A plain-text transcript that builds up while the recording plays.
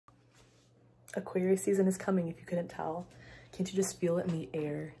Aquarius season is coming, if you couldn't tell. Can't you just feel it in the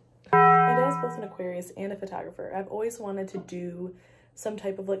air? And as both an Aquarius and a photographer, I've always wanted to do some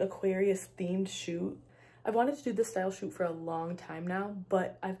type of like Aquarius themed shoot. I've wanted to do this style shoot for a long time now,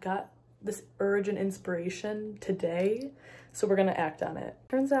 but I've got this urge and inspiration today, so we're gonna act on it.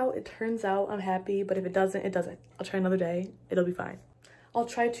 Turns out I'm happy, but if it doesn't, it doesn't. I'll try another day, it'll be fine. I'll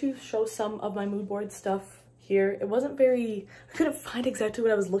try to show some of my mood board stuff here. It wasn't very, I couldn't find exactly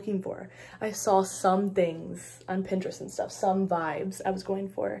what I was looking for. I saw some things on Pinterest and stuff, some vibes I was going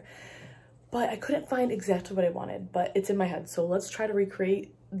for, but I couldn't find exactly what I wanted, but it's in my head. So let's try to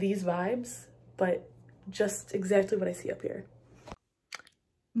recreate these vibes, but just exactly what I see up here.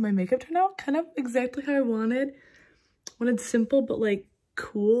 My makeup turned out kind of exactly how I wanted. Wanted simple, but like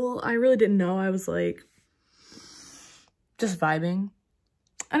cool. I really didn't know. I was like just vibing.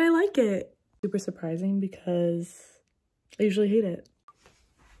 And I like it. Super surprising because I usually hate it.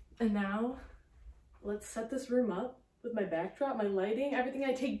 And now let's set this room up with my backdrop, my lighting, everything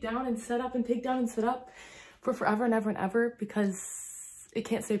I take down and set up and take down and set up for forever and ever and ever because it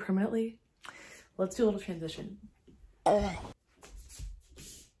can't stay permanently. Let's do a little transition.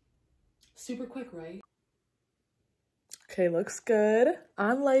 Super quick, right? Okay, looks good.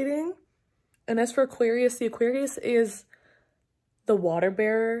 On lighting. And as for Aquarius, the Aquarius is the water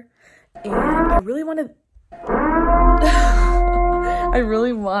bearer, and I really wanted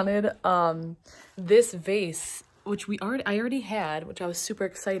this vase, which I already had, which I was super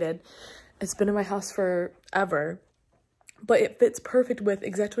excited. It's been in my house forever, but it fits perfect with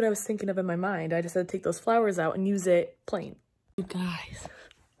exactly what I was thinking of in my mind. I just had to take those flowers out and use it plain. You guys,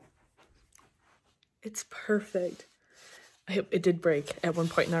 it's perfect. It did break at one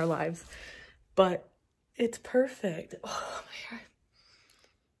point in our lives, but it's perfect. Oh my God.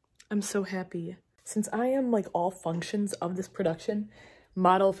 I'm so happy. Since I am like all functions of this production,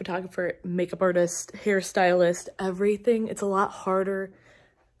 model, photographer, makeup artist, hairstylist, everything, it's a lot harder,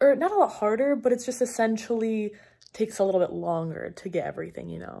 or not a lot harder, but it's just essentially takes a little bit longer to get everything,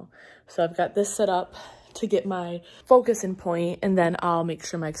 you know? So I've got this set up to get my focus in point, and then I'll make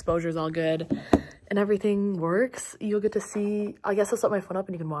sure my exposure is all good and everything works. You'll get to see, I guess I'll set my phone up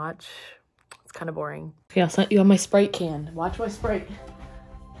and you can watch. It's kind of boring. Okay, I'll set you on my Sprite can. Watch my Sprite.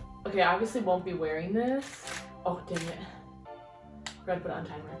 Okay, I obviously won't be wearing this. Oh, dang it. Forgot to put it on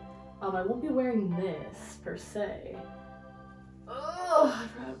timer. I won't be wearing this per se. Oh, I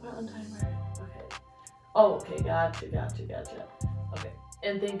forgot to put it on timer. Okay. Oh, okay, gotcha. Okay,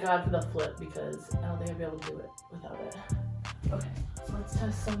 and thank God for the flip because I don't think I'd be able to do it without it. Okay, so let's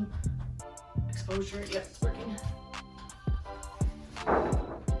test some exposure. Yep, it's working.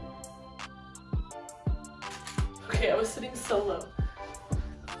 Okay, I was sitting so low.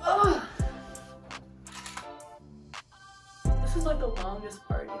 Ugh. This is like the longest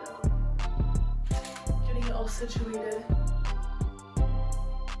part, you know? Getting it all situated.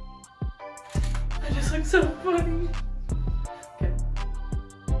 I just look so funny. Okay.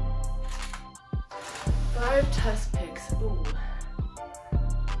 5 test pics. Ooh.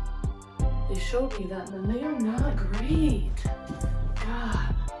 They showed me that and they are not great.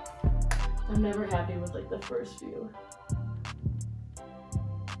 God. I'm never happy with like the first few.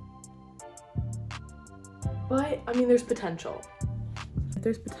 But, I mean, there's potential. If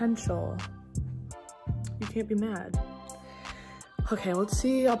there's potential, you can't be mad. Okay, let's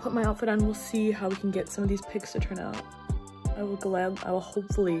see. I'll put my outfit on. We'll see how we can get some of these pics to turn out. I will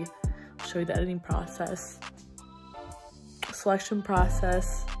hopefully show you the editing process, selection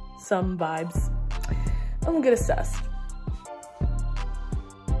process, some vibes, and we'll get assessed.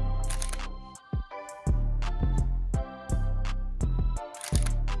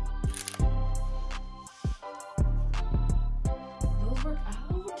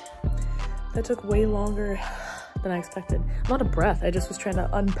 That took way longer than I expected. I'm out of breath. I just was trying to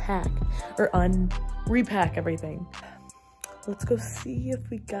unpack or repack everything. Let's go see if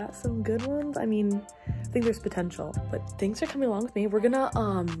we got some good ones. I mean, I think there's potential, but things are coming along with me. We're gonna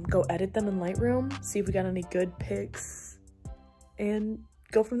go edit them in Lightroom, see if we got any good pics, and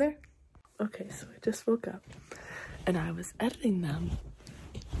go from there. Okay, so I just woke up and I was editing them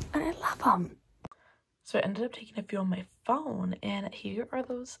and I love them. So I ended up taking a few on my phone, and here are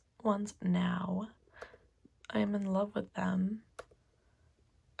those ones now. I am in love with them.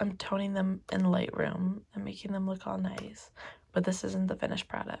 I'm toning them in Lightroom and making them look all nice, but this isn't the finished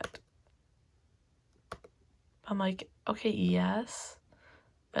product. I'm like, okay, yes,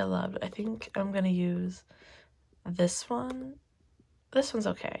 I loved it. I think I'm gonna use this one. This one's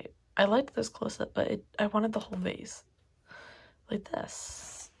okay. I liked this close-up, but I wanted the whole vase like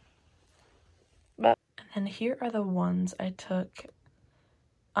this. And then here are the ones I took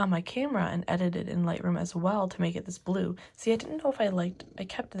on my camera and edited in Lightroom as well to make it this blue. See, I didn't know if I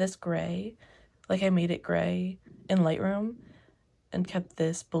kept this gray, like I made it gray in Lightroom and kept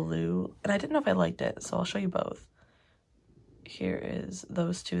this blue, and I didn't know if I liked it, so I'll show you both. Here is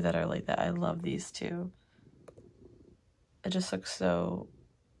those two that are like that. I love these two. It just looks so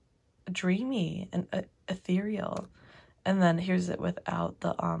dreamy and ethereal. And then here's it without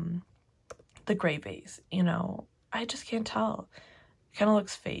the gray base, you know. I just can't tell. It kind of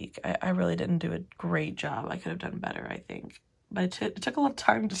looks fake. I really didn't do a great job. I could have done better, I think. But it took a lot of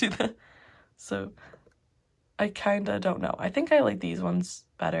time to do that. So I kind of don't know. I think I like these ones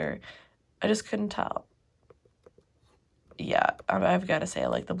better. I just couldn't tell. Yeah, I've got to say I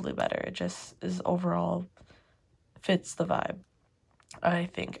like the blue better. It just is overall fits the vibe, I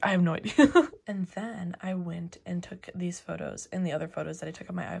think. I have no idea. And then I went and took these photos and the other photos that I took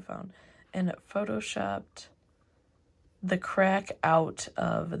on my iPhone and photoshopped the crack out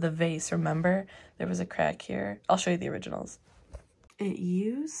of the vase. Remember, there was a crack here. I'll show you the originals. It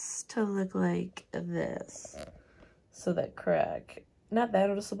used to look like this. So that crack, not that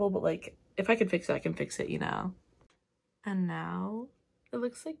noticeable, but like if I could fix it, I can fix it, you know. And now it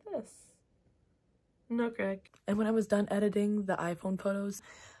looks like this. No crack. And when I was done editing the iPhone photos,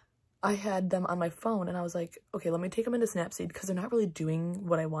 I had them on my phone and I was like, okay, let me take them into Snapseed because they're not really doing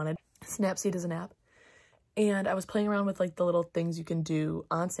what I wanted. Snapseed is an app. And I was playing around with like the little things you can do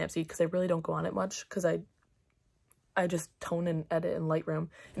on Snapseed because I really don't go on it much because I just tone and edit in Lightroom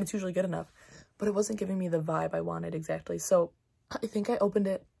and it's usually good enough. But it wasn't giving me the vibe I wanted exactly. So I think I opened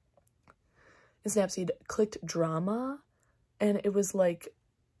it in Snapseed, clicked drama, and it was like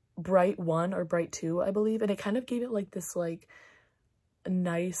bright 1 or bright 2, I believe. And it kind of gave it like this like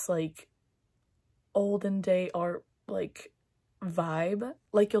nice like olden day art like vibe,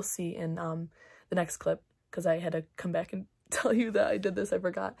 like you'll see in the next clip, because I had to come back and tell you that I did this, I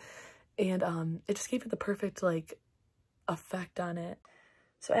forgot. And it just gave it the perfect like effect on it.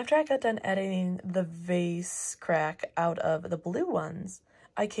 So after I got done editing the vase crack out of the blue ones,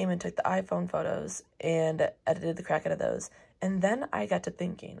 I came and took the iPhone photos and edited the crack out of those. And then I got to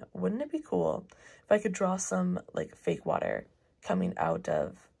thinking, wouldn't it be cool if I could draw some like fake water coming out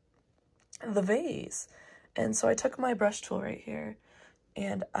of the vase? And so I took my brush tool right here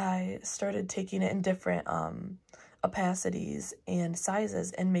and I started taking it in different opacities and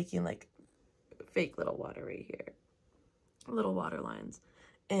sizes and making like fake little water right here, little water lines.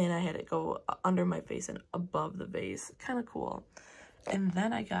 And I had it go under my face and above the vase. Kind of cool. And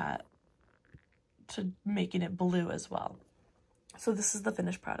then I got to making it blue as well. So this is the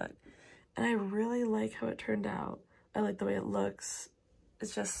finished product. And I really like how it turned out. I like the way it looks.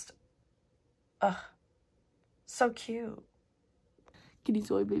 It's just, so cute. Kitty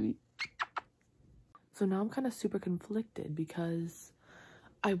toy, baby. So now I'm kind of super conflicted because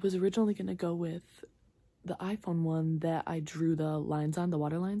I was originally going to go with the iPhone one that I drew the lines on, the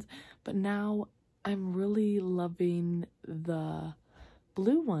water lines. But now I'm really loving the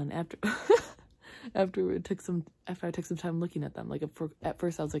blue one after after I took some time looking at them. Like at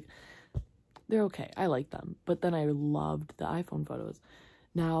first I was like, they're okay, I like them, but then I loved the iPhone photos.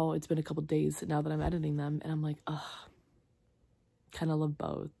 Now it's been a couple days now that I'm editing them and I'm like, kind of love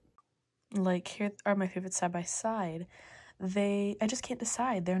both. Like, here are my favorites side by side. I just can't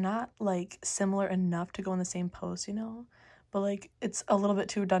decide. They're not like similar enough to go in the same post, you know, but like it's a little bit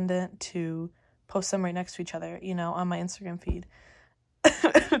too redundant to post them right next to each other, you know, on my Instagram feed.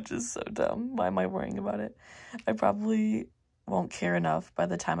 Which is so dumb. Why am I worrying about it? I probably won't care enough by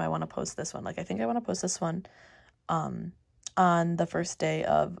the time I want to post this one. Like, I think I want to post this one on the first day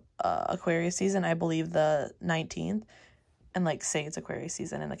of Aquarius season, I believe the 19th, and like say it's Aquarius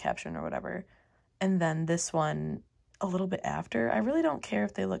season in the caption or whatever. And then this one a little bit after. I really don't care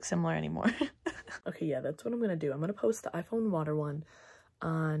if they look similar anymore. Okay, yeah, that's what I'm gonna do. I'm gonna post the iPhone water one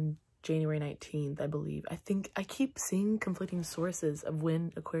on January 19th, I believe. I think I keep seeing conflicting sources of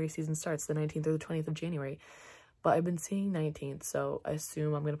when Aquarius season starts, the 19th or the 20th of January. But I've been seeing 19th, so I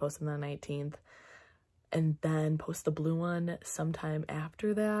assume I'm going to post it on the 19th. And then post the blue one sometime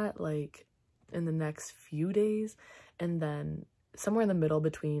after that, like in the next few days. And then somewhere in the middle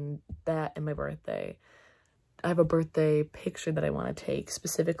between that and my birthday, I have a birthday picture that I want to take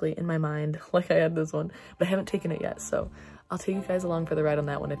specifically in my mind, like I had this one. But I haven't taken it yet, so I'll take you guys along for the ride on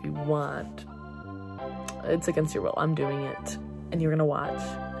that one if you want. It's against your will. I'm doing it, and you're gonna watch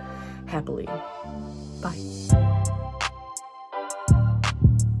happily. Bye.